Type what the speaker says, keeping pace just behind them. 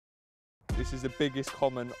This is the biggest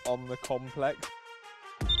common on the complex.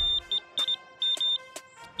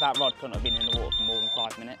 That rod couldn't have been in the water for more than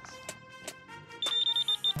 5 minutes.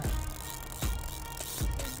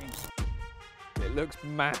 It looks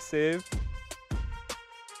massive.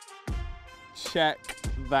 Check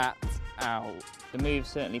that out. The move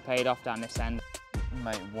certainly paid off down this end.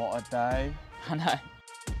 Mate, what a day. I know.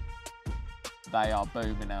 They are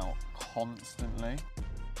booming out constantly.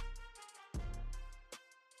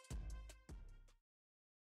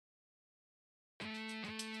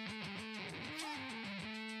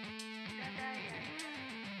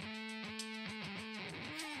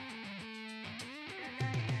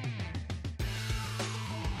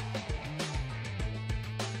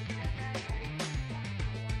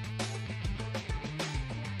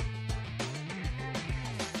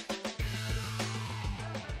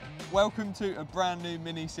 Welcome to a brand new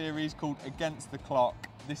mini-series called Against the Clock.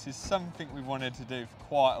 This is something we've wanted to do for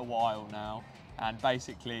quite a while now, and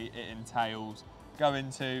basically it entails going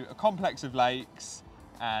to a complex of lakes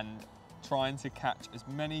and trying to catch as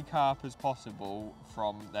many carp as possible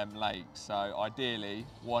from them lakes. So ideally,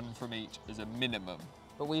 one from each as a minimum.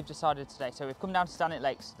 But we've decided today, so we've come down to Stanwick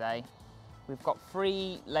Lakes today. We've got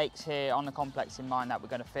 3 lakes here on the complex in mind that we're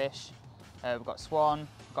going to fish. We've got Swan,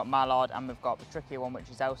 we've got Mallard, and we've got the trickier one, which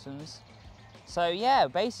is Elson's. So yeah,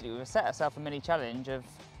 basically we've set ourselves a mini challenge of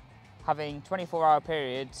having 24-hour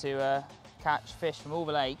period to catch fish from all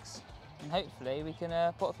the lakes, and hopefully we can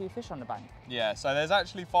put a few fish on the bank. Yeah, so there's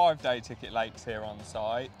actually 5-day ticket lakes here on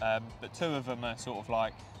site, but 2 of them are sort of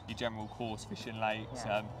like your general course fishing lakes.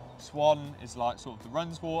 Yeah. Swan is like sort of the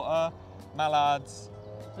runs water, Mallard's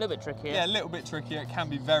a little bit trickier. Yeah, a little bit trickier. It can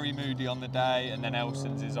be very moody on the day, and then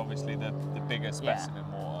Elson's is obviously the bigger specimen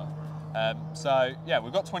water. So yeah,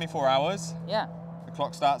 we've got 24 hours. Yeah. The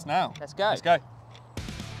clock starts now. Let's go. Let's go.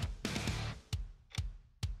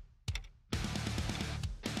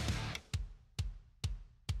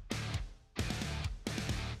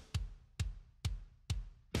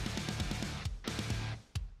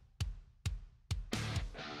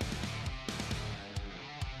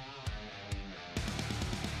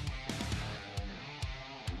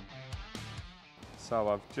 So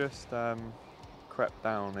I've just crept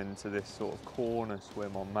down into this sort of corner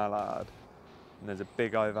swim on Mallard, and there's a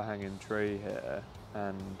big overhanging tree here,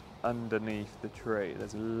 and underneath the tree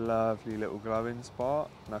there's a lovely little glowing spot,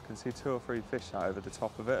 and I can see 2 or 3 fish out over the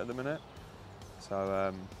top of it at the minute.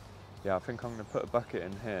 So yeah, I think I'm going to put a bucket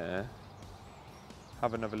in here,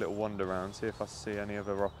 have another little wander around, see if I see any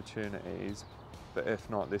other opportunities. But if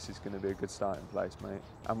not, this is going to be a good starting place, mate.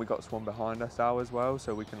 And we got Swan behind us now as well,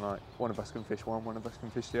 so we can, like, one of us can fish one of us can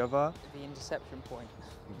fish the other. The interception point.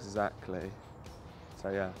 Exactly. So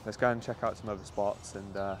yeah, let's go and check out some other spots,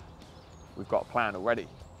 and we've got a plan already.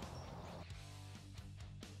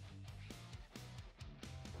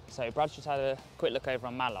 So Brad's just had a quick look over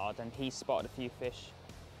on Mallard, and he's spotted a few fish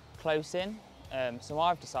close in. So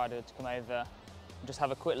I've decided to come over and just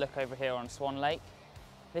have a quick look over here on Swan Lake.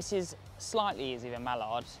 This is slightly easier than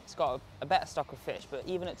Mallard. It's got a better stock of fish, but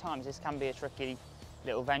even at times this can be a tricky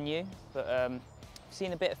little venue. But I've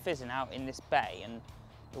seen a bit of fizzing out in this bay, and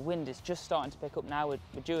the wind is just starting to pick up now.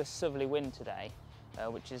 We're due a southerly wind today,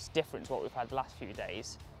 which is different to what we've had the last few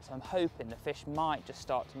days. So I'm hoping the fish might just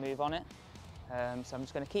start to move on it. So I'm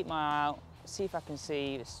just going to keep my eye out, see if I can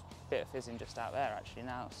see this bit of fizzing just out there actually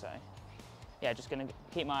now. So yeah, just going to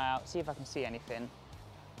keep my eye out, see if I can see anything.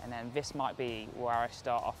 And then this might be where I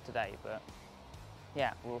start off today, but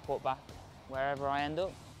yeah, we'll report back wherever I end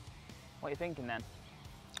up. What are you thinking then?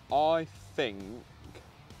 I think,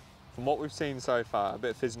 from what we've seen so far, a bit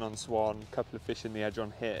of fizzing on Swan, a couple of fish in the edge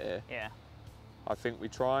on here. Yeah. I think we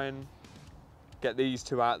try and get these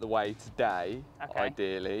 2 out of the way today,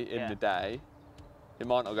 ideally, in the day. It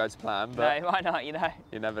might not go to plan, but no, it might not, you know.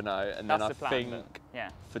 You never know. And that's then the plan, think yeah,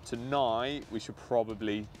 for tonight, we should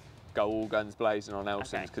probably go all guns blazing on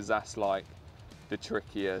Elson's, because that's like the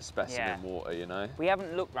trickier specimen water, you know. We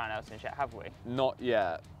haven't looked around Elson's yet, have we? Not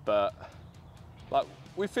yet, but like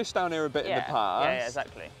we fished down here a bit in the past. Yeah,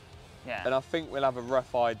 exactly. Yeah. And I think we'll have a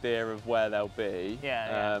rough idea of where they'll be.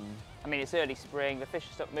 Yeah. I mean, it's early spring. The fish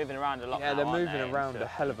are moving around a lot. Yeah, now, they're moving they, around a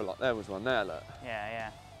hell of a lot. There was one there, look.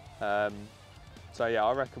 Yeah. So yeah,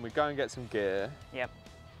 I reckon we go and get some gear. Yep.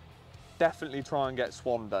 Definitely try and get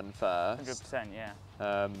Swan done first. 100%, yeah.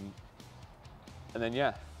 And then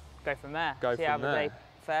yeah, go from there. Go See from how there. the day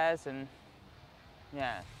fares, and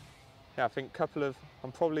yeah. Yeah, I think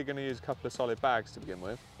I'm probably going to use a couple of solid bags to begin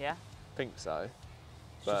with. Yeah. I think so.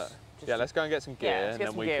 But yeah, let's go and get some gear, and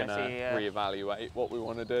then we can reevaluate what we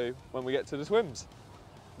want to do when we get to the swims.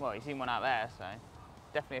 Well, you've seen one out there, so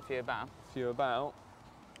definitely a few about. A few about.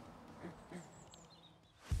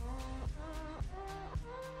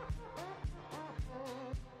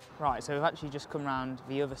 Right, so we've actually just come round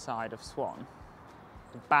the other side of Swan,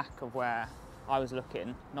 the back of where I was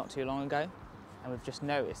looking not too long ago, and we've just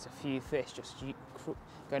noticed a few fish just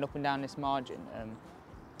going up and down this margin.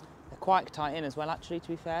 They're quite tight in as well, actually, to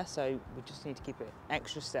be fair, so we just need to keep it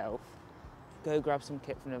extra stealth, go grab some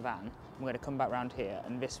kit from the van. We're going to come back round here,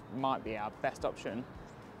 and this might be our best option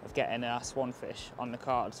of getting our swanfish on the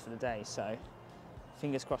cards for the day. So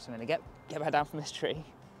fingers crossed I'm going to get back down from this tree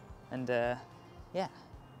and yeah,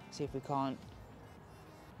 see if we can't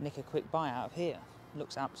nick a quick bite out of here.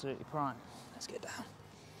 Looks absolutely prime. Let's get down.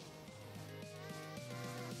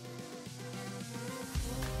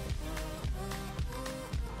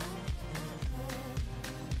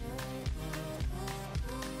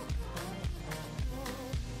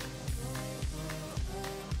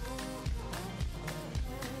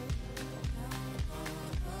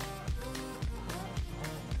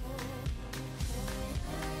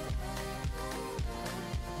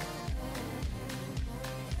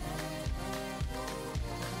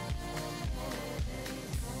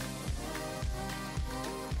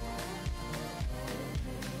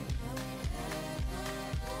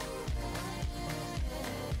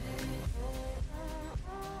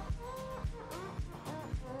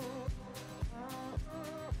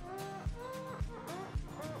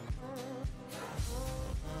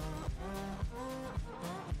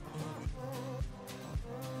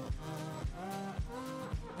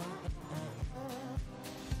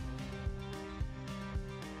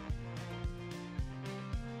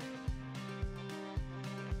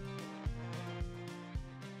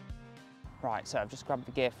 Right, so I've just grabbed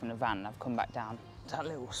the gear from the van and I've come back down to that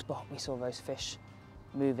little spot we saw those fish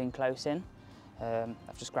moving close in.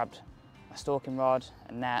 I've just grabbed a stalking rod,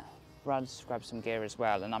 a net, Brad's grabbed some gear as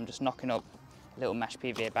well, and I'm just knocking up a little mesh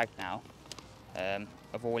PVA bag now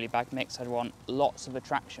of oily bag mix. I want lots of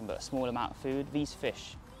attraction but a small amount of food. These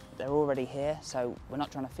fish, they're already here, so we're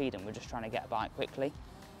not trying to feed them, we're just trying to get a bite quickly.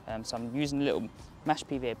 So I'm using a little mesh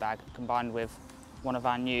PVA bag combined with one of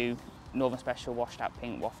our new Northern Special washed out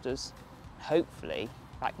pink wafters. Hopefully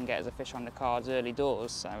that can get us a fish on the cards early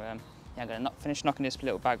doors. So yeah, I'm going to finish knocking this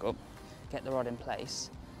little bag up, get the rod in place,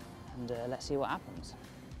 and let's see what happens.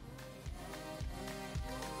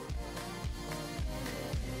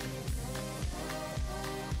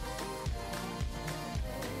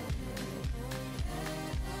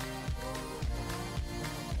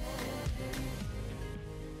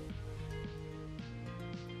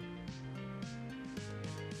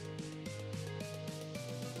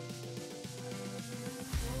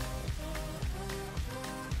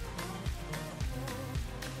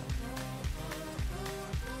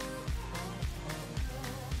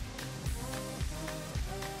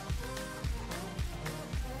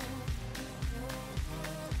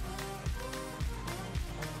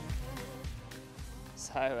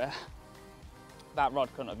 So that rod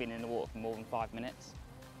couldn't have been in the water for more than 5 minutes.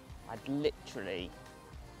 I'd literally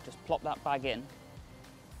just plopped that bag in,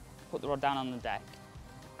 put the rod down on the deck,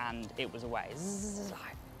 and it was away.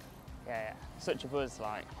 Yeah, such a buzz.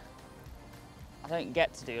 Like, I don't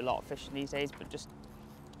get to do a lot of fishing these days, but just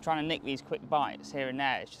trying to nick these quick bites here and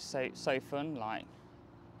there is just so fun. Like,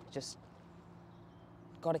 just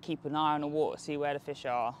got to keep an eye on the water, see where the fish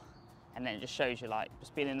are, and then it just shows you, like,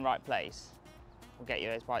 just being in the right place will get you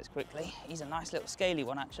those bites quickly. He's a nice little scaly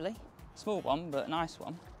one, actually. Small one, but a nice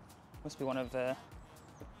one. Must be one of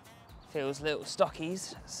Phil's little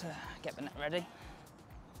stockies. Let's get the net ready.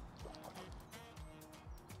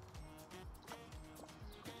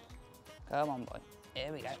 Come on, boy.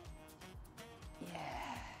 Here we go. Yeah.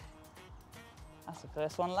 That's the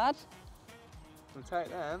first one, lad. We'll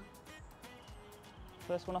take them.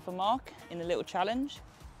 First one off a mark in the little challenge.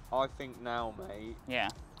 I think now, mate. Yeah.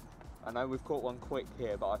 I know we've caught one quick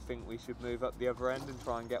here, but I think we should move up the other end and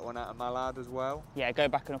try and get one out of mallard as well. Yeah, go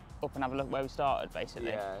back and up and have a look where we started, basically.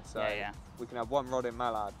 Yeah, so yeah. We can have one rod in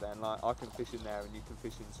mallard then, like I can fish in there and you can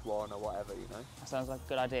fish in swan or whatever, you know. That sounds like a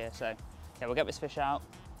good idea. So yeah, we'll get this fish out,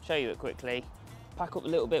 show you it quickly, pack up the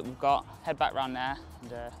little bit we've got, head back round there,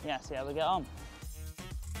 and yeah, see how we get on.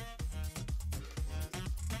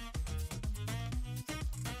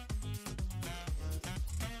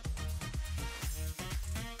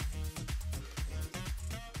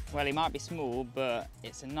 Well, he might be small, but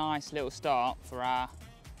it's a nice little start for our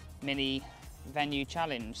mini venue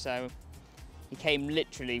challenge. So he came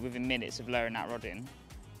literally within minutes of lowering that rod in.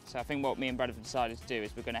 So I think what me and Brad have decided to do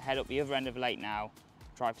is we're going to head up the other end of the lake now,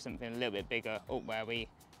 try for something a little bit bigger up where we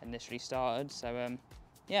initially started. So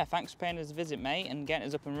yeah, thanks for paying us a visit, mate, and getting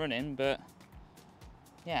us up and running. But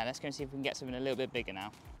yeah, let's go and see if we can get something a little bit bigger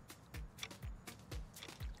now.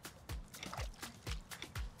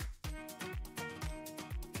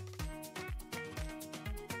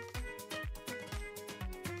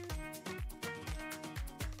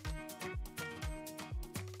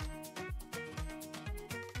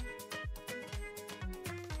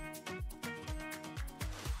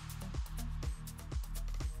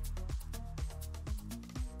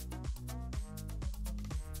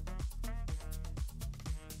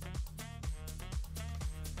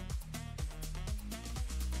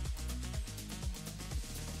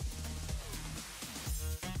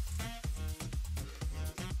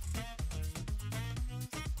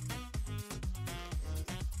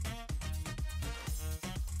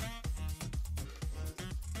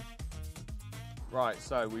 Right,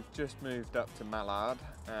 so we've just moved up to Mallard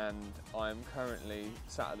and I'm currently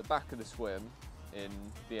sat at the back of the swim in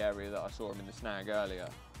the area that I saw him in the snag earlier.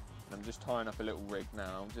 And I'm just tying up a little rig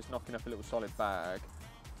now, just knocking up a little solid bag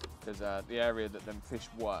because the area that them fish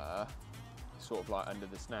were sort of like under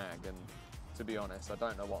the snag, and to be honest, I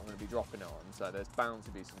don't know what I'm going to be dropping it on, so there's bound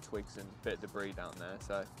to be some twigs and a bit of debris down there.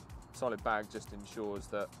 So solid bag just ensures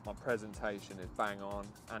that my presentation is bang on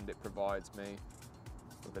and it provides me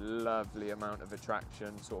with a lovely amount of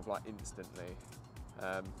attraction sort of like instantly.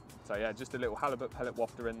 So yeah, just a little halibut pellet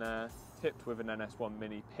wafter in there, tipped with an NS1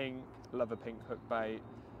 Mini pink, love a pink hook bait,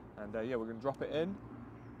 and yeah, we're going to drop it in,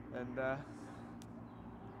 and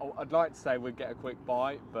I'd like to say we'd get a quick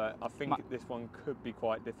bite, but I think this one could be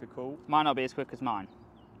quite difficult. Might not be as quick as mine.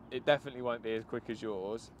 It definitely won't be as quick as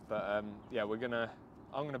yours, but yeah, I'm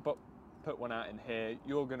gonna put one out in here.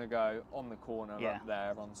 You're gonna go on the corner up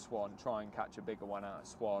there on Swan, try and catch a bigger one out of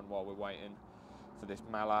Swan while we're waiting for this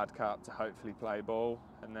mallard carp to hopefully play ball,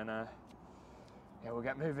 and then yeah, we'll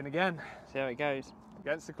get moving again. See how it goes.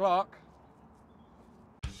 Against the clock.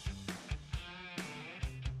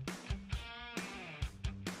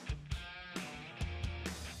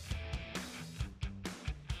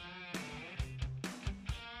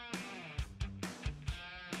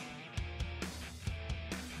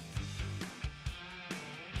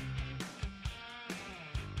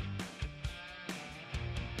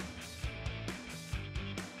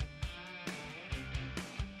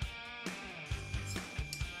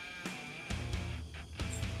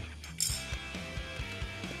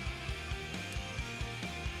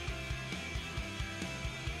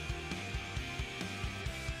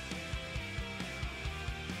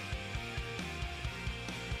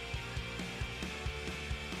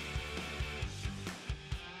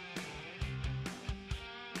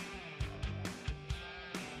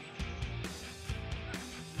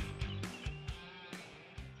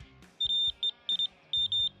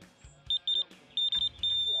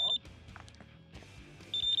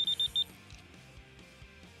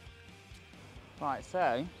 Right,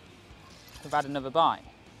 so we've had another bite.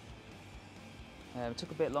 It took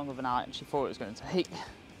a bit longer than I actually thought it was going to take.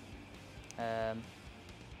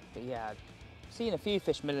 But yeah, I've seen a few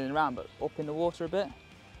fish milling around, but up in the water a bit.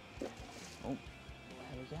 Oh, there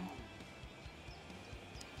we go.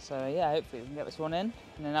 So yeah, hopefully we can get this one in,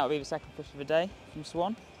 and then that'll be the second fish of the day from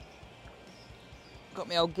Swan. Got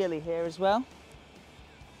my old gilly here as well.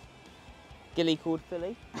 Gilly called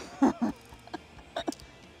Philly.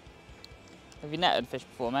 Have you netted fish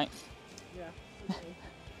before, mate? Yeah. Okay.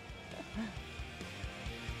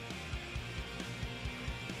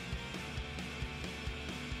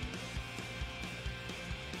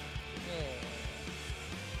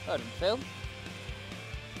 Yeah. Well done, Phil.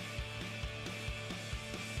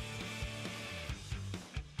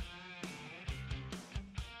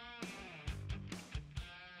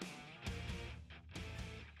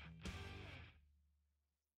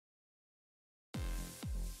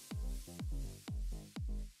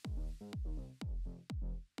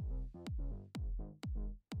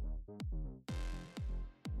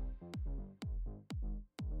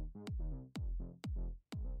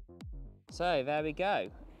 So there we go,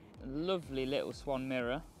 a lovely little swan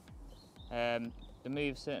mirror. The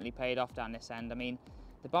move certainly paid off down this end. I mean,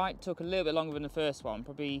 the bite took a little bit longer than the first one,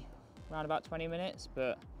 probably around about 20 minutes,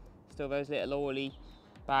 but still those little oily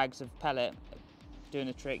bags of pellet doing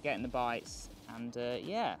the trick, getting the bites, and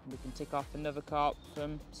yeah, we can tick off another carp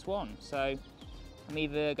from Swan. So I'm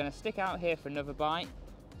either going to stick out here for another bite,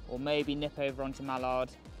 or maybe nip over onto Mallard,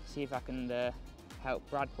 see if I can help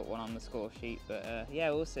Brad put one on the score sheet, but yeah,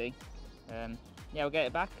 we'll see. Yeah, we'll get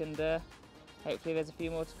it back, and hopefully there's a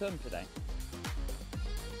few more to come today.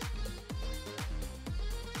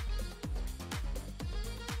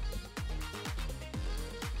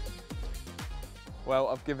 Well,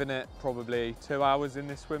 I've given it probably 2 hours in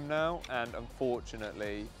this swim now, and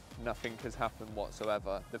unfortunately nothing has happened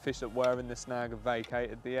whatsoever. The fish that were in the snag have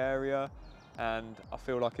vacated the area, and I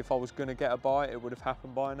feel like if I was going to get a bite, it would have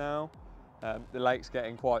happened by now. The lake's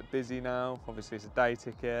getting quite busy now. Obviously it's a day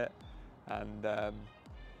ticket, and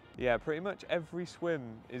yeah, pretty much every swim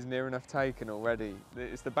is near enough taken already.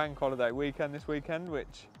 It's the bank holiday weekend this weekend,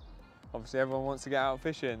 which obviously everyone wants to get out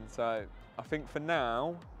fishing. So I think for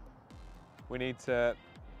now, we need to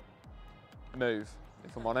move,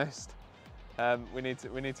 if I'm honest. We need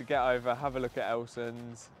to get over, have a look at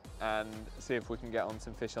Elson's, and see if we can get on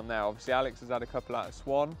some fish on there. Obviously Alex has had a couple out of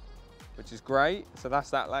Swan, which is great. So that's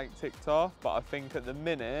that lake ticked off. But I think at the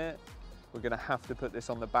minute, we're gonna have to put this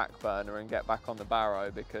on the back burner and get back on the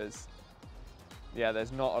barrow, because yeah,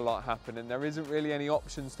 there's not a lot happening. There isn't really any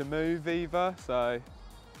options to move either. So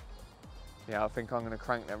Yeah, I think I'm going to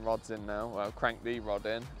crank them rods in now. Well, crank the rod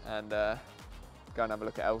in and go and have a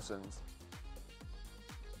look at Elson's.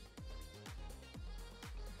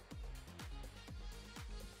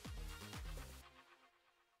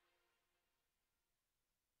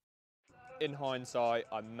 In hindsight,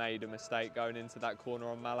 I made a mistake going into that corner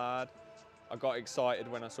on mallard. I got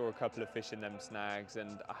excited when I saw a couple of fish in them snags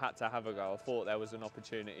and I had to have a go. I thought there was an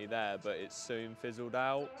opportunity there, but it soon fizzled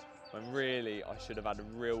out. When really I should have had a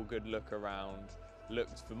real good look around,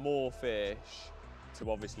 looked for more fish to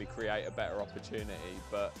obviously create a better opportunity.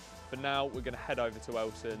 But for now, we're going to head over to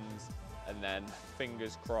Elson's and then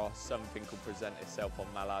fingers crossed something will present itself on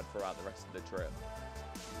mallard throughout the rest of the trip.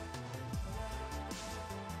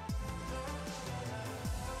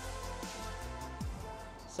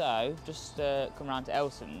 So, just come around to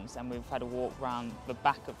Elson's and we've had a walk around the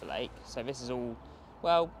back of the lake. So this is all,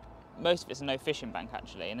 well, most of it's a no fishing bank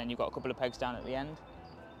actually, and then you've got a couple of pegs down at the end.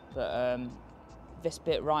 But this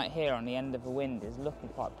bit right here on the end of the wind is looking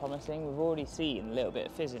quite promising. We've already seen a little bit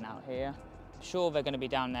of fizzing out here. I'm sure they're going to be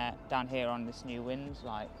down here on this new wind.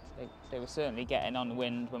 Like they were certainly getting on the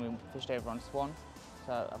wind when we fished over on Swan.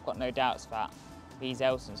 So I've got no doubts that these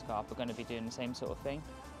Elson's carp are going to be doing the same sort of thing.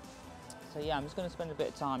 So yeah, I'm just going to spend a bit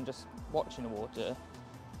of time just watching the water,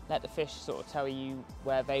 let the fish sort of tell you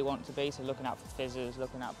where they want to be, so looking out for fizzers,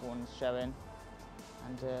 looking out for ones showing.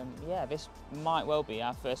 And yeah, this might well be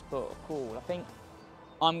our first port of call. I think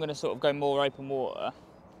I'm going to sort of go more open water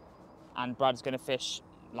and Brad's going to fish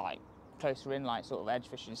like closer in, like sort of edge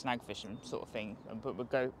fishing, snag fishing sort of thing, but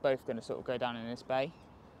we're both going to sort of go down in this bay.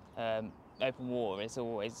 Open water is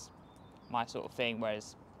always my sort of thing,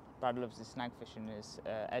 whereas Brad loves his snag fishing, his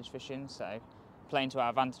edge fishing, so playing to our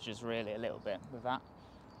advantages really a little bit with that.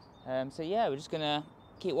 So yeah, we're just going to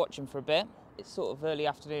keep watching for a bit. It's sort of early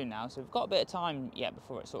afternoon now, so we've got a bit of time yet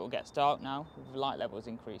before it sort of gets dark now, with the light levels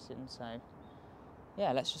increasing, so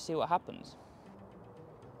yeah, let's just see what happens.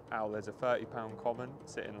 Al, there's a 30-pound common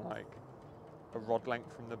sitting like a rod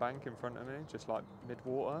length from the bank in front of me, just like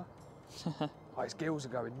mid-water. Oh, his gills are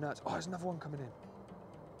going nuts. Oh, there's another one coming in.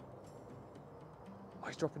 Oh,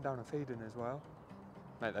 he's dropping down and feeding as well.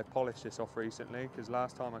 Mate, they polished this off recently because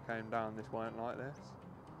last time I came down, this weren't like this.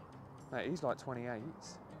 Mate, he's like 28s.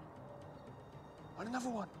 And another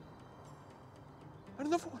one. And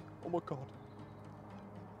another one. Oh my God.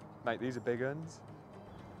 Mate, these are big uns.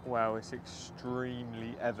 Well, it's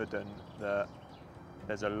extremely evident that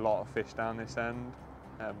there's a lot of fish down this end.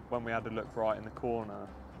 When we had a look right in the corner,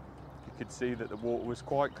 you could see that the water was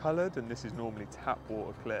quite coloured, and this is normally tap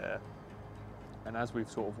water clear. And as we've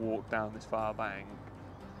sort of walked down this far bank,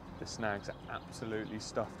 the snags are absolutely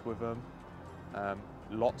stuffed with them.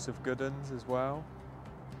 Lots of good uns as well.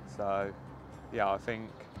 So yeah, I think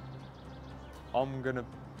I'm gonna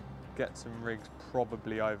get some rigs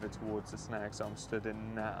probably over towards the snags I'm stood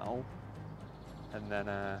in now. And then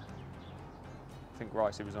I think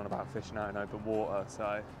Grice was on about fishing out in open water, so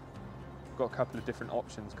I've got a couple of different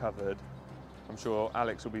options covered. I'm sure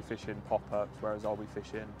Alex will be fishing pop-ups, whereas I'll be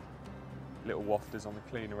fishing little wafters on the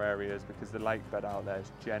cleaner areas, because the lake bed out there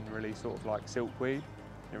is generally sort of like silkweed,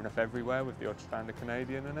 near enough everywhere, with the odd strand of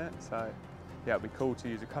Canadian in it. So yeah, it'd be cool to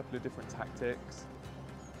use a couple of different tactics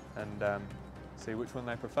and see which one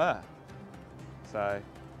they prefer. So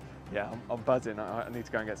yeah, I'm buzzing. I need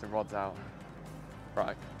to go and get some rods out.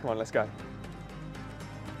 Right, come on, let's go.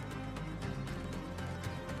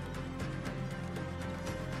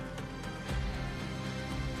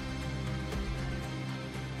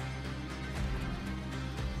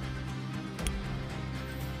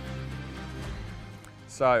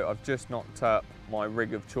 So I've just knocked up my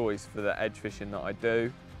rig of choice for the edge fishing that I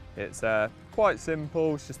do. It's quite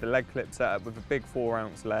simple, it's just a leg clip setup with a big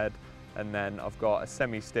 4-ounce lead, and then I've got a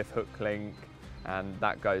semi-stiff hook link, and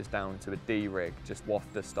that goes down to a D rig, just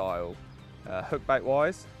wafter style. Hook bait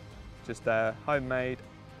wise, just a homemade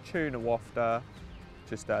tuna wafter,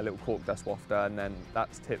 just a little cork dust wafter, and then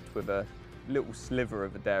that's tipped with a little sliver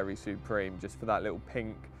of a Dairy Supreme, just for that little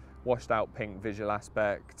pink, washed out pink visual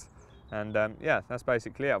aspect. And yeah, that's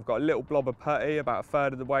basically it. I've got a little blob of putty about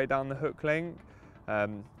 1/3 of the way down the hook link.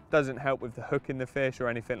 Doesn't help with the hooking the fish or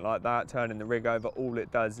anything like that, turning the rig over. All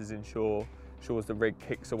it does is ensures the rig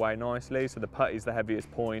kicks away nicely. So the putty's the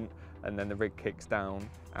heaviest point, and then the rig kicks down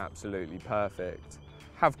absolutely perfect.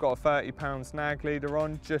 Have got a 30-pound snag leader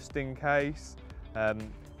on, just in case.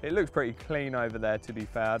 It looks pretty clean over there, to be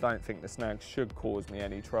fair. I don't think the snags should cause me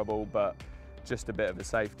any trouble, but just a bit of a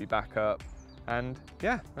safety backup. And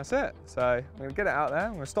yeah, that's it. So I'm gonna get it out there.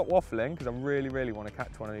 I'm gonna stop waffling because I really want to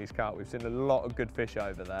catch one of these carp. We've seen a lot of good fish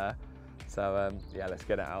over there. So yeah, let's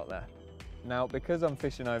get it out there. Now, because I'm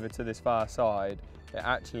fishing over to this far side, it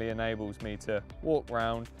actually enables me to walk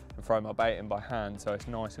round and throw my bait in by hand, so it's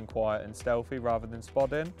nice and quiet and stealthy rather than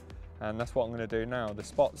spodding. And that's what I'm going to do now. The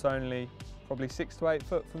spot's only probably 6 to 8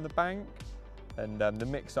 foot from the bank, and the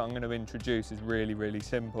mix that I'm going to introduce is really, really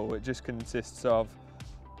simple. It just consists of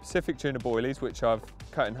Pacific tuna boilies, which I've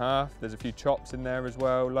cut in half. There's a few chops in there as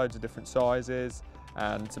well, loads of different sizes,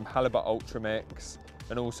 and some halibut ultra mix,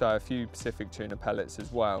 and also a few Pacific tuna pellets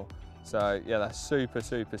as well. So yeah, that's super,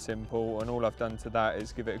 super simple, and all I've done to that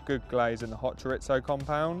is give it a good glaze in the hot chorizo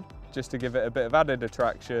compound, just to give it a bit of added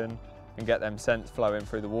attraction and get them scents flowing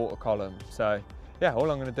through the water column. So yeah, all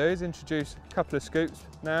I'm going to do is introduce a couple of scoops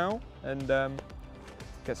now and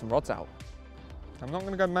get some rods out. I'm not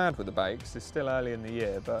going to go mad with the bait because it's still early in the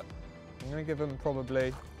year, but I'm going to give them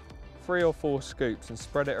probably 3 or 4 scoops and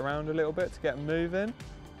spread it around a little bit to get them moving.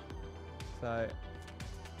 So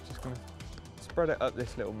just going to spread it up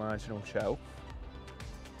this little marginal shelf,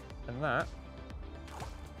 and that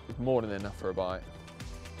is more than enough for a bite.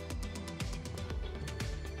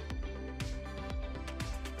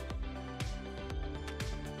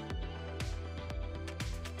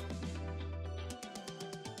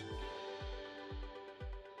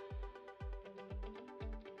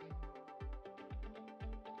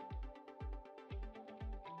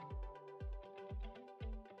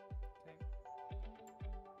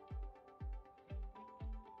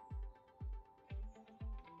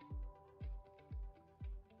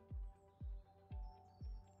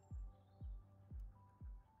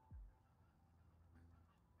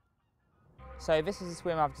 So this is a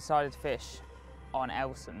swim I've decided to fish on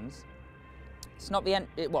Elson's. It's not the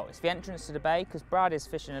it's the entrance to the bay, because Brad is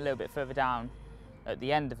fishing a little bit further down at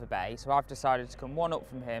the end of the bay, so I've decided to come one up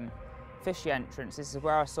from him, fish the entrance. This is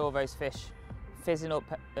where I saw those fish fizzing up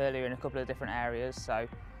earlier in a couple of different areas. So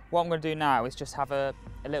what I'm going to do now is just have a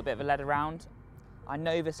little bit of a lead around. I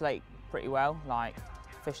know this lake pretty well, like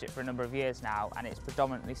fished it for a number of years now, and it's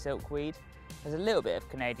predominantly silkweed. There's a little bit of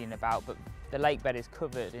Canadian about, but the lake bed is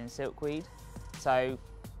covered in silkweed. So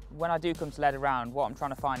when I do come to lead around, what I'm trying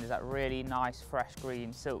to find is that really nice fresh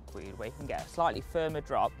green silkweed where you can get a slightly firmer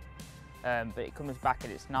drop, but it comes back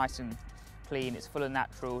and it's nice and clean, it's full of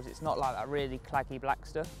naturals, it's not like that really claggy black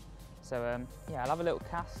stuff. So yeah, I'll have a little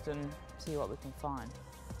cast and see what we can find.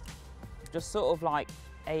 Just sort of like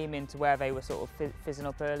aiming to where they were sort of fizzing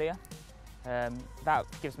up earlier. That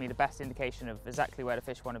gives me the best indication of exactly where the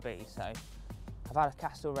fish want to be. So I've had a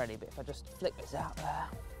cast already, but if I just flick this out there,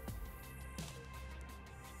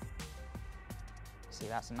 see,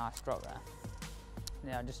 that's a nice drop there.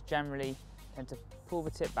 Yeah, I just generally tend to pull the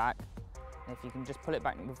tip back, and if you can just pull it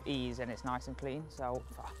back with ease, and it's nice and clean. So I'll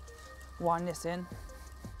wind this in.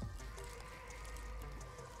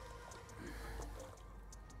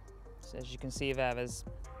 So as you can see there's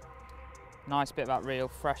a nice bit of that real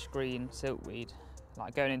fresh green silkweed.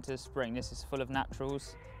 Like going into the spring, this is full of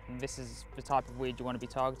naturals, and this is the type of weed you want to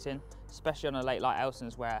be targeting, especially on a lake like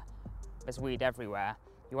Elson's where there's weed everywhere.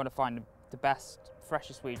 You want to find the best,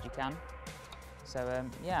 freshest weed you can. So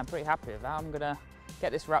yeah, I'm pretty happy with that. I'm gonna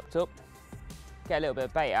get this wrapped up, get a little bit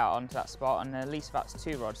of bait out onto that spot, and at least that's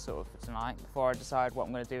 2 rods sort of for tonight before I decide what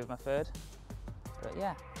I'm gonna do with my third. But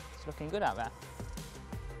yeah, it's looking good out there.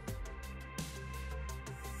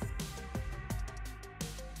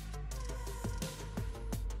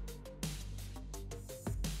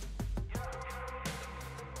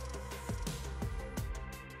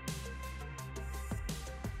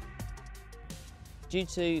 Due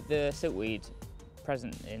to the silkweed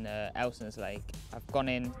present in Elson's Lake, I've gone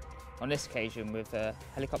in on this occasion with a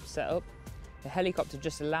helicopter setup. The helicopter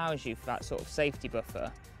just allows you for that sort of safety buffer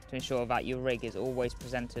to ensure that your rig is always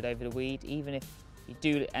presented over the weed, even if you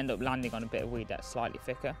do end up landing on a bit of weed that's slightly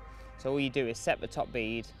thicker. So all you do is set the top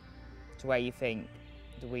bead to where you think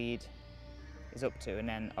the weed is up to, and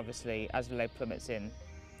then obviously as the lead plummets in,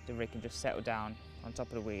 the rig can just settle down on top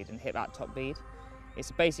of the weed and hit that top bead. It's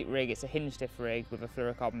a basic rig, it's a hinge diff rig with a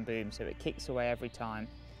fluorocarbon boom, so it kicks away every time.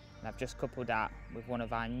 And I've just coupled that with one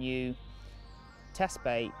of our new test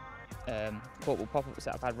bait portable pop-ups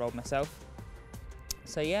that I've had rolled myself.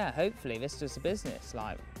 So yeah, hopefully this does the business.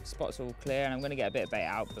 Like, spot's all clear, and I'm going to get a bit of bait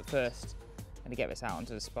out, but first I'm going to get this out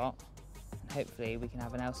onto the spot, and hopefully we can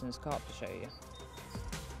have an Elson's carp to show you.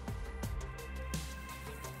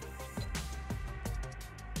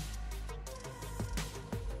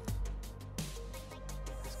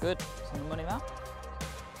 Good, send the money out.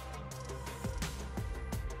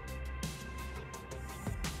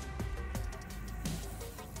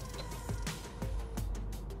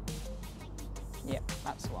 Yep,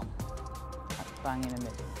 that's the one. That's bang in the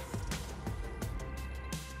middle.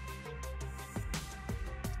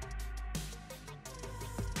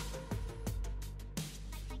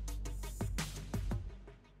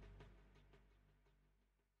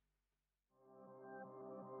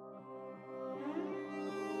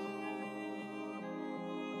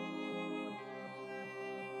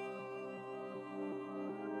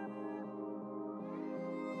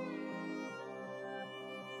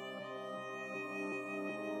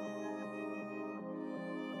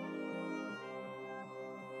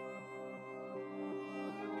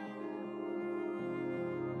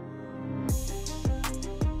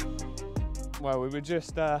 Well, we were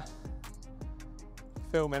just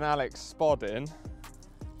filming Alex spodding,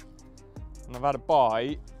 and I've had a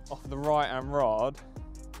bite off the right hand rod.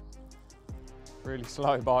 Really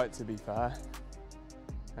slow bite, to be fair,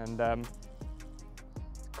 and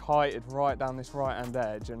kited right down this right hand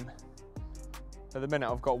edge, and at the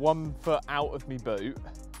minute I've got 1 foot out of my boot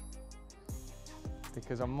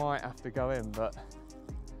because I might have to go in, but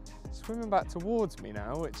it's swimming back towards me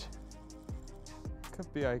now, which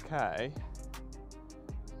could be okay.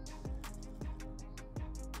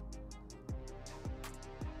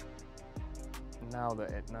 Now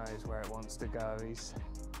that it knows where it wants to go, he's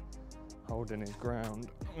holding his ground.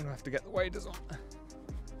 I'm gonna have to get the waders on.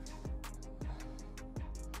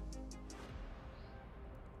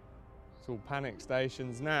 It's all panic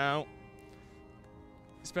stations now,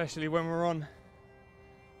 especially when we're on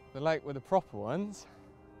the lake with the proper ones.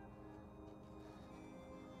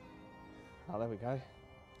 Oh, there we go.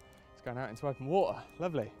 It's going out into open water.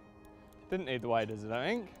 Lovely. Didn't need the waders, I don't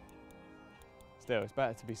think. Still, it's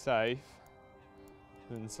better to be safe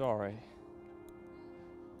than sorry.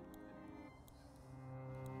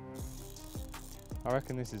 I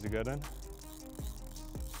reckon this is a good one.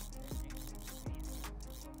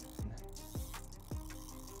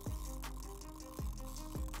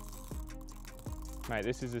 Mate,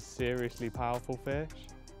 this is a seriously powerful fish.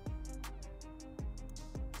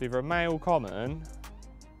 It's either a male common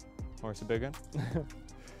or it's a big one.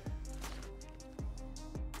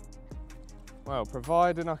 Well,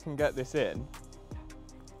 providing I can get this in,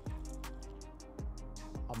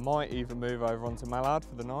 I might even move over onto mallard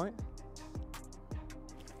for the night.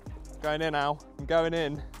 Going in now, I'm going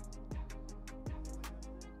in.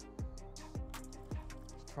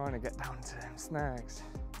 Just trying to get down to them snags.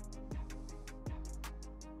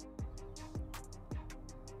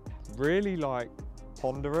 Really like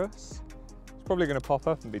ponderous. It's probably going to pop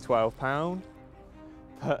up and be £12,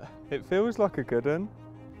 but it feels like a good one.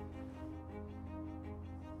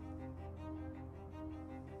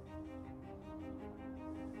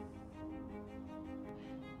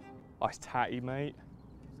 Oh, it's tatty, mate.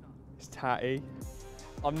 It's tatty.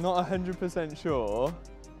 I'm not 100% sure,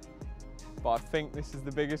 but I think this is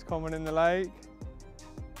the biggest common in the lake,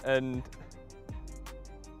 and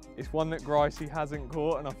it's one that Grice hasn't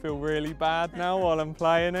caught, and I feel really bad now while I'm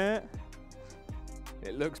playing it.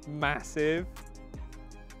 It looks massive.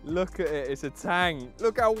 Look at it, it's a tank.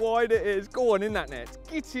 Look how wide it is. Go on, in that net.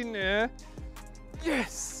 Get in there.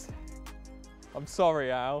 Yes! I'm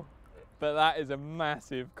sorry, Al, but that is a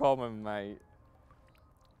massive common, mate.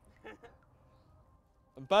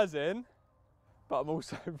 I'm buzzing, but I'm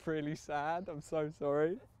also really sad. I'm so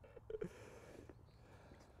sorry.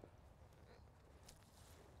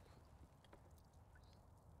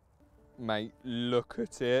 Mate, look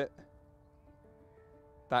at it.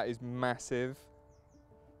 That is massive.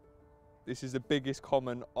 This is the biggest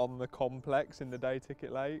common on the complex in the Day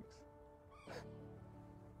Ticket Lakes.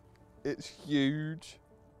 It's huge.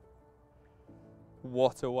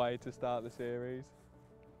 What a way to start the series.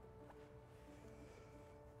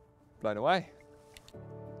 Blown away.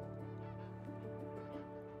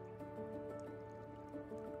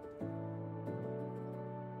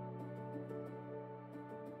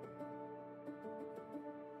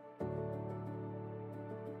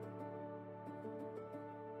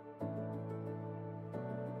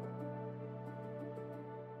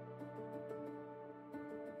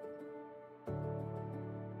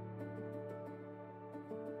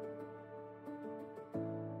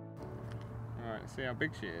 Alright, see how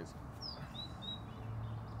big she is.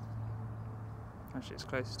 Actually, it's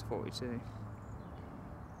closest to 42.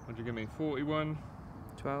 What'd you give me? 41?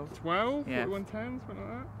 12? 12? Yeah. 41 10, something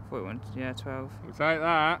like that? 41, yeah, 12. We'll take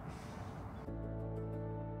that.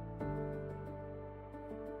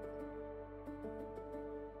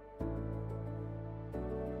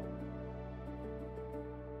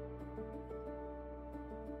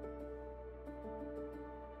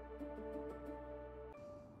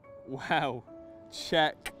 Wow,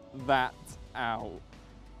 check that out.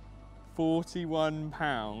 41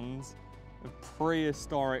 pounds of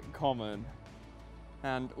prehistoric common.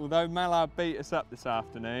 And although Mallard beat us up this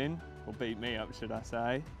afternoon, or beat me up should I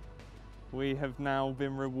say, we have now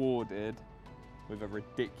been rewarded with a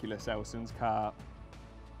ridiculous Elson's carp.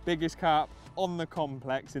 Biggest carp on the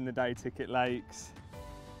complex in the Day Ticket Lakes.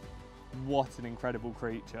 What an incredible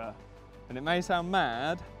creature. And it may sound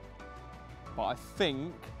mad, but I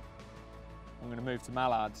think I'm going to move to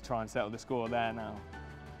Mallard to try and settle the score there now.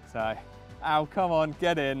 So, Al, come on,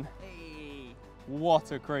 get in. Hey.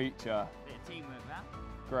 What a creature. Bit of teamwork, that.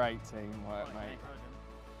 Great teamwork, Right, mate.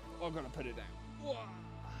 well done. I've got to put it down. Whoa.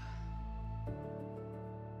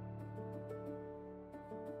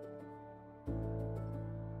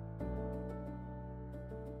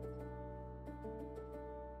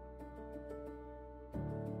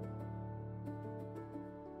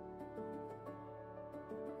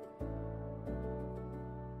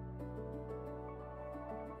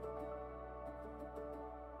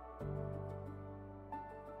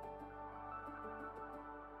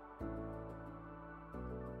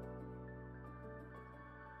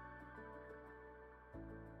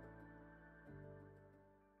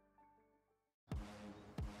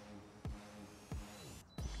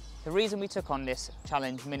 The reason we took on this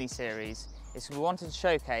challenge mini-series is we wanted to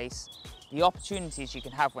showcase the opportunities you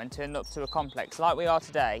can have when turning up to a complex like we are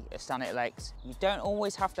today at Stanwick Lakes. You don't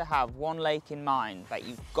always have to have one lake in mind that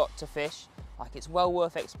you've got to fish. Like, it's well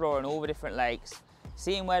worth exploring all the different lakes,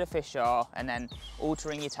 seeing where the fish are, and then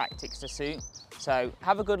altering your tactics to suit. So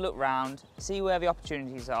have a good look round, see where the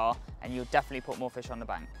opportunities are, and you'll definitely put more fish on the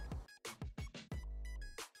bank.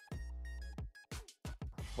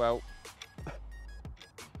 Well,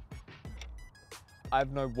 I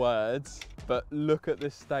have no words, but look at the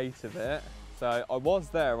state of it. So I was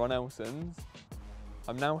there on Elson's.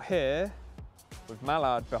 I'm now here with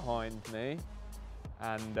mallard behind me,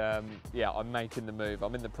 and yeah, I'm making the move.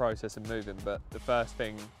 I'm in the process of moving, but the first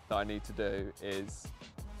thing that I need to do is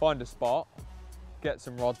find a spot, get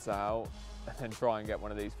some rods out, and then try and get one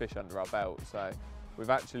of these fish under our belt. So we've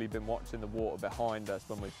actually been watching the water behind us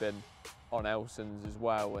when we've been on Elson's as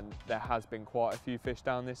well, and there has been quite a few fish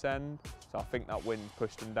down this end. So I think that wind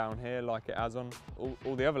pushed them down here like it has on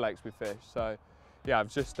all the other lakes we fished. So yeah, I've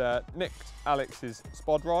just nicked Alex's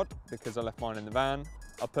spod rod because I left mine in the van.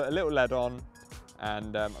 I put a little lead on,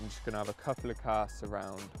 and I'm just gonna have a couple of casts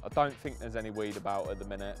around. I don't think there's any weed about at the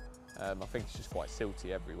minute. I think it's just quite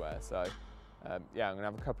silty everywhere. So yeah, I'm gonna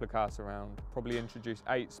have a couple of casts around, probably introduce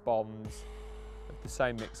 8 spoms of the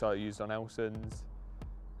same mix I used on Elson's.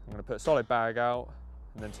 I'm going to put a solid bag out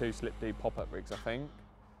and then 2 slip deep pop-up rigs, I think,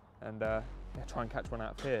 and yeah, try and catch one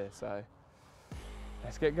out of here. So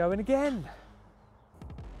let's get going again.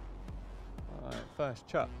 All right, first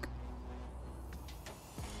chuck.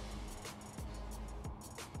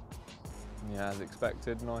 Yeah, as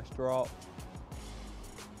expected, nice drop.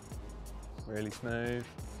 Really smooth.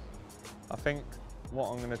 I think what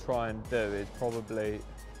I'm going to try and do is probably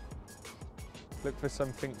look for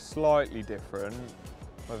something slightly different,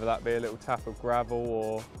 whether that be a little tap of gravel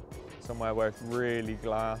or somewhere where it's really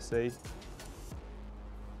glassy.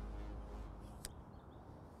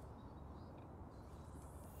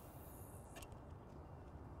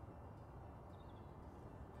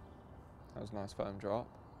 That was a nice firm drop.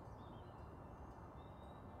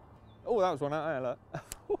 Oh, that was one out there,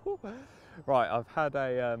 look. Right, I've had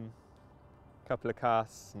a couple of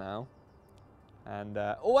casts now, and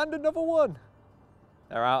oh, and another one.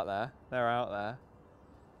 They're out there, they're out there.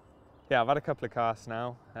 Yeah, I've had a couple of casts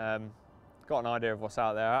now. Got an idea of what's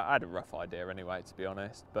out there. I had a rough idea anyway, to be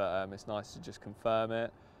honest, but it's nice to just confirm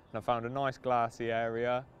it. And I found a nice glassy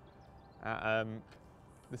area at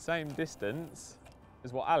the same distance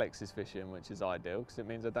as what Alex is fishing, which is ideal because it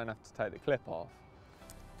means I don't have to take the clip off.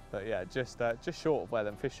 But yeah, just short of where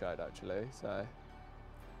them fish showed actually. So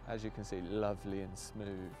as you can see, lovely and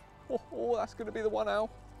smooth. Oh, that's going to be the one out.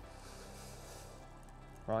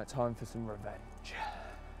 Right, time for some revenge.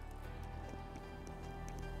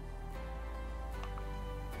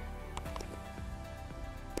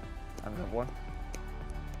 And another one.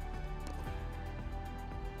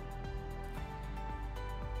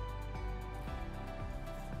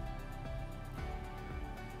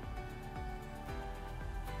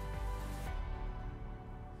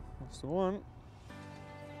 That's the one.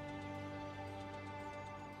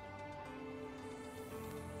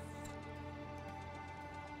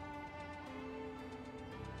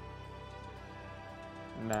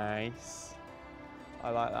 Nice. I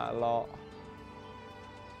like that a lot.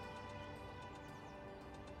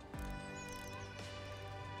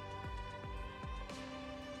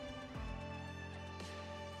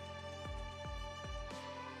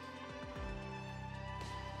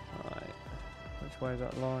 Where's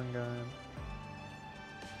that line going?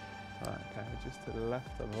 Right, okay, just to the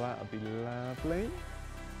left of that would be lovely.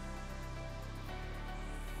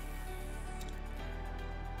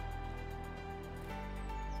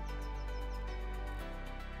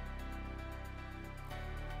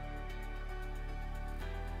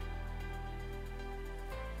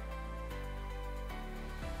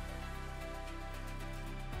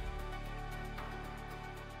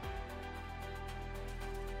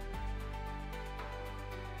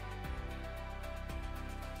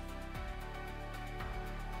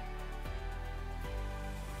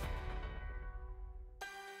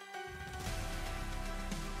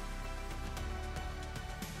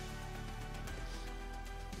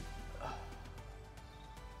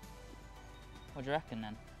 What do you reckon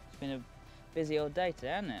then? It's been a busy old day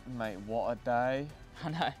today, hasn't it? Mate, what a day. I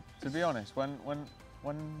know. To be honest, when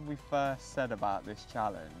we first said about this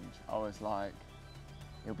challenge, I was like,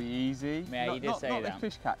 it'll be easy. Yeah, you did say that. Not the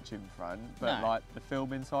fish catching front, but No. like the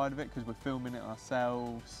filming side of it, because we're filming it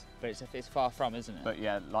ourselves. But it's far from, isn't it? But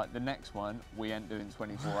yeah, like the next one, we ain't doing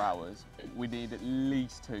 24 hours. We need at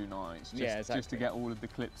least 2 nights just, Yeah, exactly. just to get all of the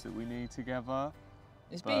clips that we need together.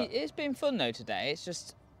 It's been fun though today. It's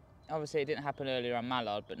just obviously it didn't happen earlier on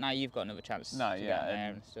mallard, but now you've got another chance to get in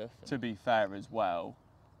there and stuff. To be fair as well,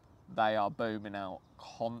 they are booming out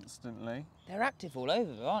constantly. They're active all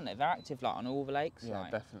over, aren't they? They're active like on all the lakes. Yeah,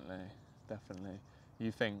 like. definitely.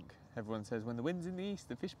 You think everyone says when the wind's in the east,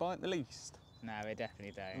 the fish bite the least. No, they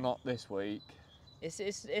definitely don't. Not this week.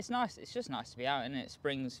 It's nice. It's just nice to be out, isn't it?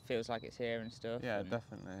 Spring feels like it's here and stuff. Yeah, and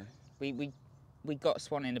definitely. We got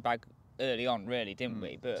swan in the bag early on, really, didn't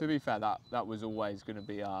we? But to be fair, that was always going to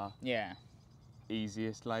be our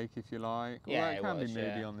easiest lake, if you like. Yeah, it can be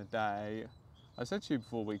maybe on the day. I said to you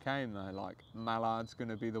before we came though, like mallard's going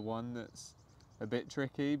to be the one that's a bit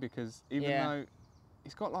tricky because even though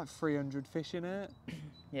it's got like 300 fish in it,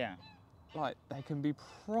 like they can be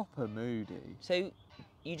proper moody. So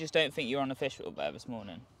you just don't think you're on a fish wheel there this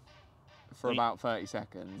morning? For about 30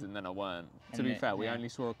 seconds, and then I weren't. To be fair, we only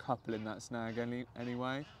saw a couple in that snag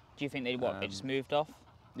anyway. Do you think they they just moved off?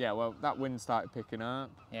 Yeah, well, that wind started picking up,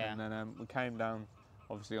 and then we came down,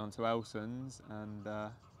 obviously, onto Elson's, and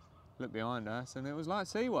looked behind us, and it was like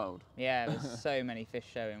SeaWorld. Yeah, there's so many fish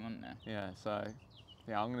showing, wasn't there? Yeah, so,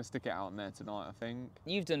 yeah, I'm going to stick it out on there tonight, I think.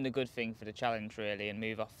 You've done the good thing for the challenge, really, and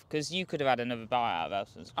move off, because you could have had another bite out of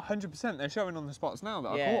Elson's. 100%, they're showing on the spots now that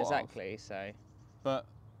I caught Yeah, exactly, so... But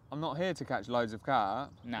I'm not here to catch loads of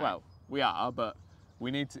carp. No. Well, we are, but we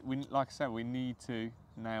need to, like I said, we need to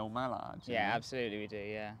nail mallards. Yeah, absolutely we do,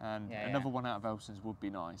 yeah. And another one out of Elson's would be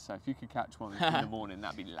nice. So if you could catch one in the morning,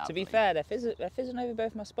 that'd be lovely. To be fair, they're fizzing over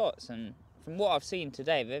both my spots, and from what I've seen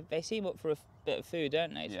today, they seem up for a bit of food,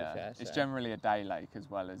 don't they, to be fair, so. It's generally a day lake as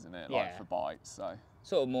well, isn't it? Like for bites, so.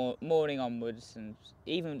 Sort of morning onwards, and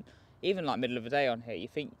even like middle of the day on here, you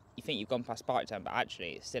think you've gone past bite time, but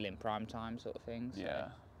actually it's still in prime time sort of thing. So yeah.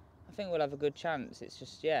 I think we'll have a good chance. It's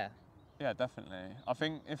just, Yeah, definitely. I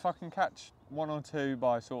think if I can catch one or two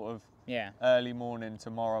by sort of Yeah. early morning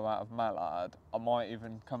tomorrow out of Mallard, I might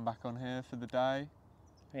even come back on here for the day.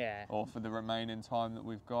 Yeah. Or for the remaining time that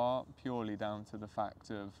we've got, purely down to the fact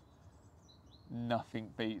of nothing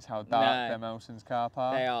beats how dark them Elson's carp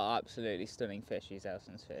are. They are absolutely stunning fish, these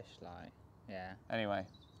Elson's fish, like, yeah. Anyway,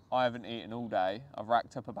 I haven't eaten all day. I've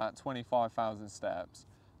racked up about 25,000 steps.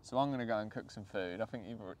 So I'm going to go and cook some food. I think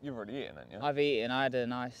you've already eaten, haven't you? I've eaten. I had a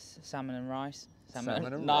nice salmon and rice. Salmon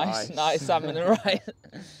and rice. Nice salmon and rice.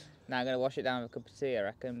 Now I'm going to wash it down with a cup of tea, I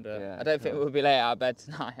reckon. But I don't think we'll be late out of bed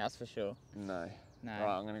tonight, that's for sure. No.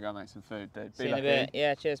 Right, I'm going to go make some food, dude. See you in a bit.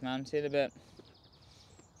 Yeah, cheers, man. See you in a bit.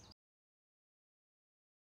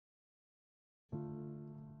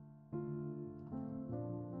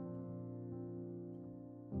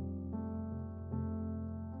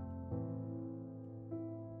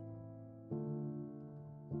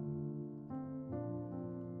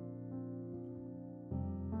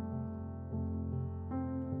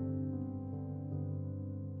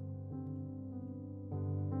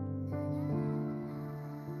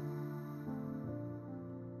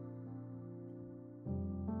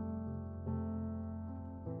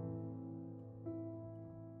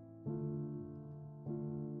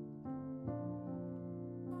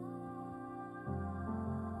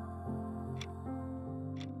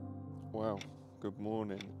 Well, good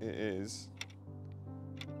morning. It is,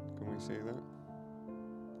 can we see that?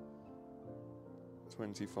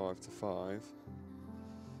 25 to 5.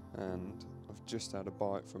 And I've just had a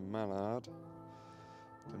bite from mallard.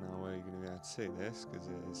 Don't know where you're going to be able to see this because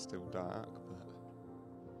it is still dark,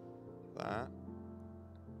 but that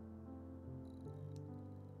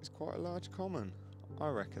is quite a large common. I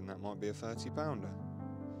reckon that might be a 30-pounder,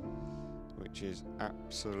 which is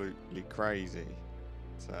absolutely crazy.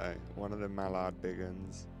 So one of the mallard big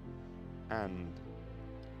uns and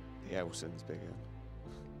the Elson's big un.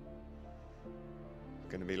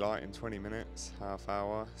 Going to be light in 20 minutes, half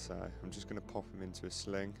hour, so I'm just going to pop him into a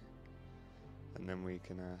sling and then we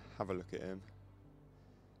can have a look at him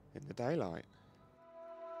in the daylight.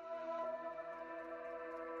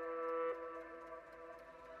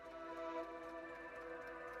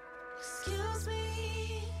 Excuse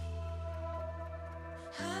me,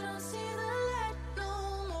 I don't see the light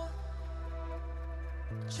no more.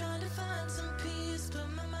 Trying to find some peace, but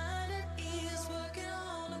my mind at ease, working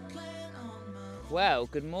on a plan on my own. Well,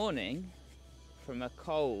 good morning from a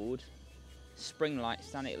cold spring-like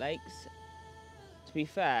Stanwick Lakes. To be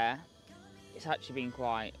fair, it's actually been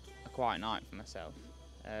quite a quiet night for myself.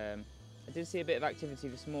 I did see a bit of activity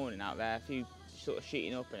this morning out there, a few sort of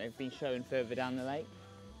shooting up, and they've been showing further down the lake.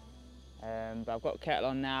 But I've got a kettle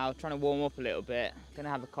on now, trying to warm up a little bit, gonna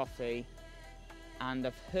have a coffee, and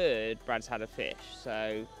I've heard Brad's had a fish,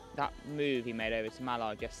 so that move he made over to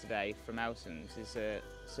Mallard yesterday from Elson's is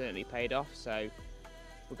certainly paid off, so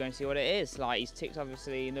we're going to see what it is. Like, he's ticked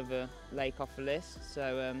obviously another lake off the list,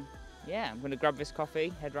 so yeah, I'm going to grab this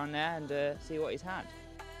coffee, head round there and see what he's had.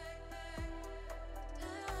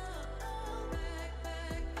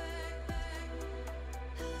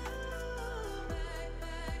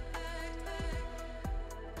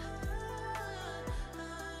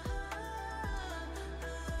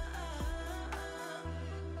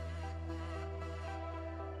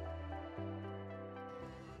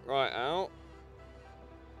 Right, Al,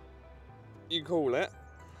 you call it.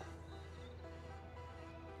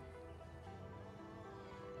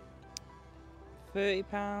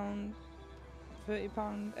 £30,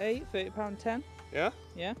 £30.8, £30.10. Yeah?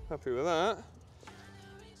 Yeah. Happy with that.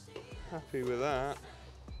 Happy with that.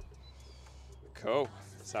 Cool.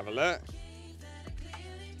 Let's have a look.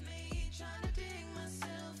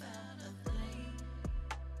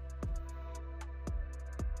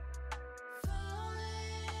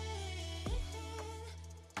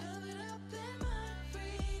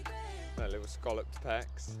 That little scalloped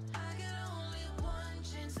pecs.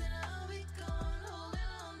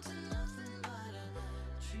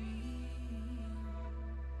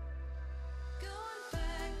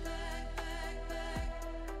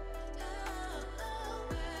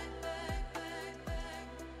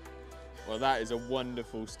 Well, that is a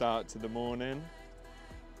wonderful start to the morning.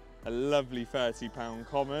 A lovely £30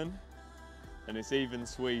 common, and it's even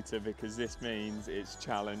sweeter because this means it's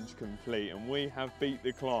challenge complete and we have beat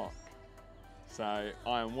the clock. So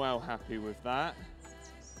I am well happy with that.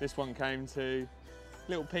 This one came to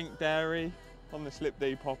little pink dairy on the Slip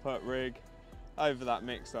D pop-up rig over that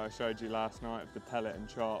mix that I showed you last night of the pellet and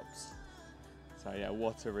chops. So yeah,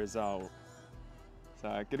 what a result.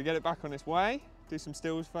 So gonna get it back on its way. Do some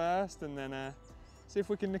stills first and then see if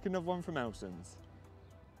we can nick another one from Elson's.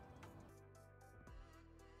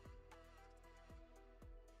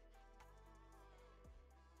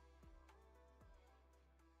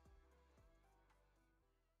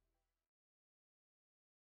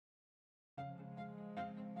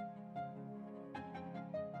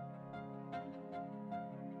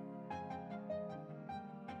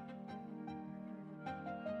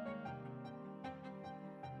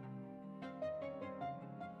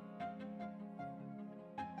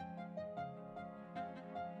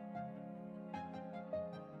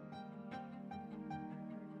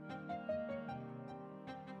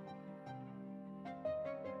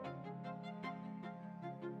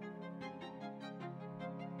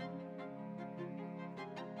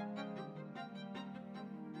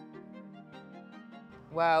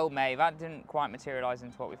 Well, mate, that didn't quite materialise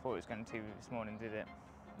into what we thought it was going to this morning, did it?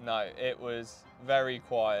 No, it was very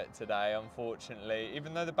quiet today, unfortunately.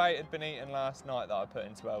 Even though the bait had been eaten last night that I put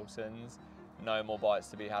into Elson's, no more bites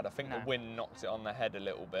to be had. I think the wind knocked it on the head a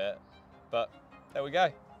little bit, but there we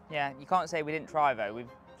go. Yeah, you can't say we didn't try though.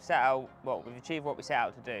 We've set out, well, we've achieved what we set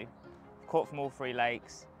out to do. Caught from all 3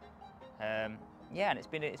 lakes. Yeah, and it's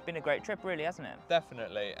been a great trip, really, hasn't it?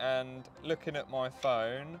 Definitely. And looking at my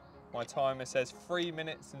phone, my timer says 3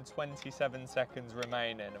 minutes and 27 seconds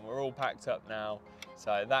remaining, and we're all packed up now.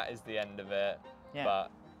 So that is the end of it. Yeah.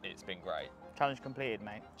 But it's been great. Challenge completed,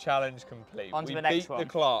 mate. Challenge complete. On to We the next beat one. the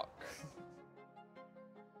clock.